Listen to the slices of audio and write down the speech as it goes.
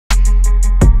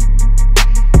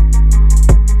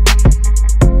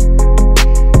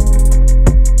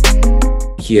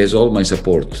he has all my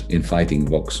support in fighting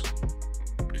Vox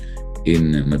in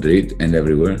Madrid and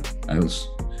everywhere else.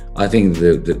 I think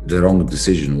the wrong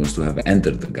decision was to have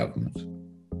entered the government.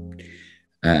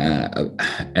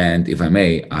 And if I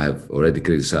may, I have already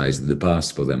criticized the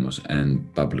past Podemos and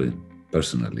publicly,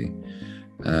 personally,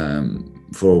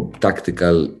 for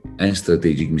tactical and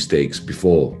strategic mistakes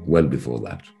well before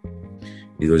that.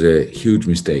 It was a huge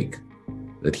mistake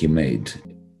that he made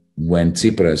when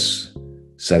Tsipras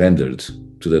surrendered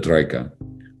to the Troika.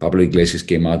 Pablo Iglesias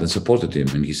came out and supported him,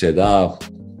 and he said,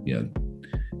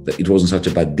 that it wasn't such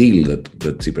a bad deal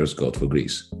that Tsipras got for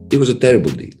Greece. It was a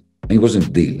terrible deal. And it wasn't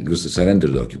a deal, it was a surrender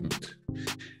document.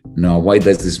 Now, why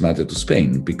does this matter to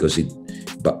Spain? Because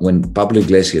when Pablo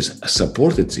Iglesias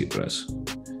supported Tsipras,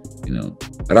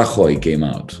 Rajoy came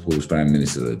out, who was prime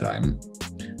minister at the time,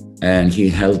 and he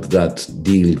held that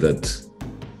deal,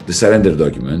 the surrender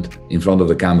document, in front of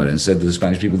the camera and said to the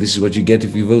Spanish people, this is what you get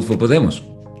if you vote for Podemos.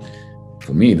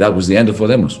 For me, that was the end of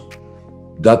Podemos.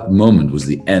 That moment was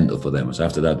the end of Podemos.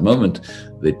 After that moment,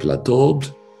 they plateaued,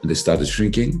 and they started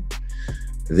shrinking.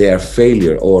 Their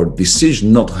failure or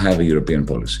decision not to have a European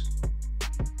policy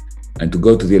and to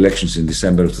go to the elections in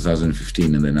December of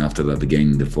 2015 and then after that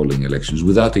again the following elections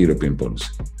without a European policy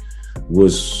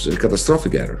was a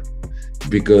catastrophic error,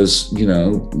 because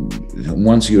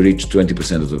once you reach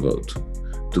 20% of the vote,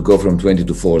 to go from 20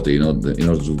 to 40 in order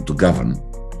to govern,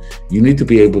 you need to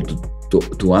be able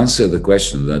to answer the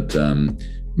question that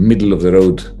middle of the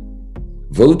road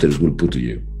voters will put to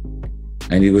you.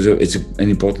 And it's an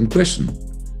important question.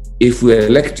 If we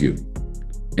elect you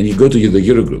and you go to the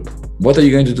Eurogroup, what are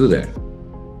you going to do there?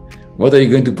 What are you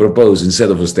going to propose instead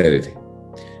of austerity?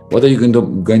 What are you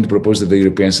going to propose that the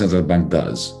European Central Bank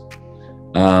does?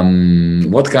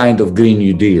 What kind of Green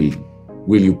New Deal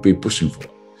will you be pushing for?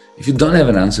 If you don't have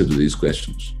an answer to these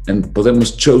questions, and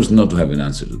Podemos chose not to have an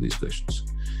answer to these questions,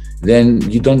 then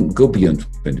you don't go beyond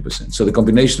 20%. So the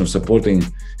combination of supporting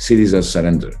Syriza's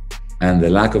surrender and the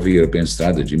lack of a European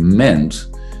strategy meant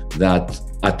that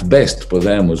at best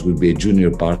Podemos would be a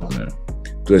junior partner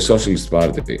to a socialist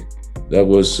party that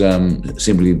was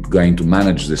simply going to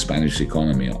manage the Spanish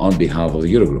economy on behalf of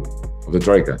the Eurogroup, of the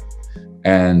Troika.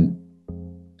 And,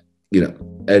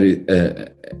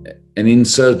 an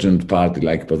insurgent party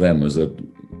like Podemos that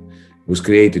was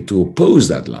created to oppose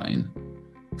that line,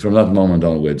 from that moment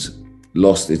onwards,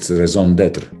 lost its raison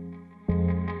d'etre.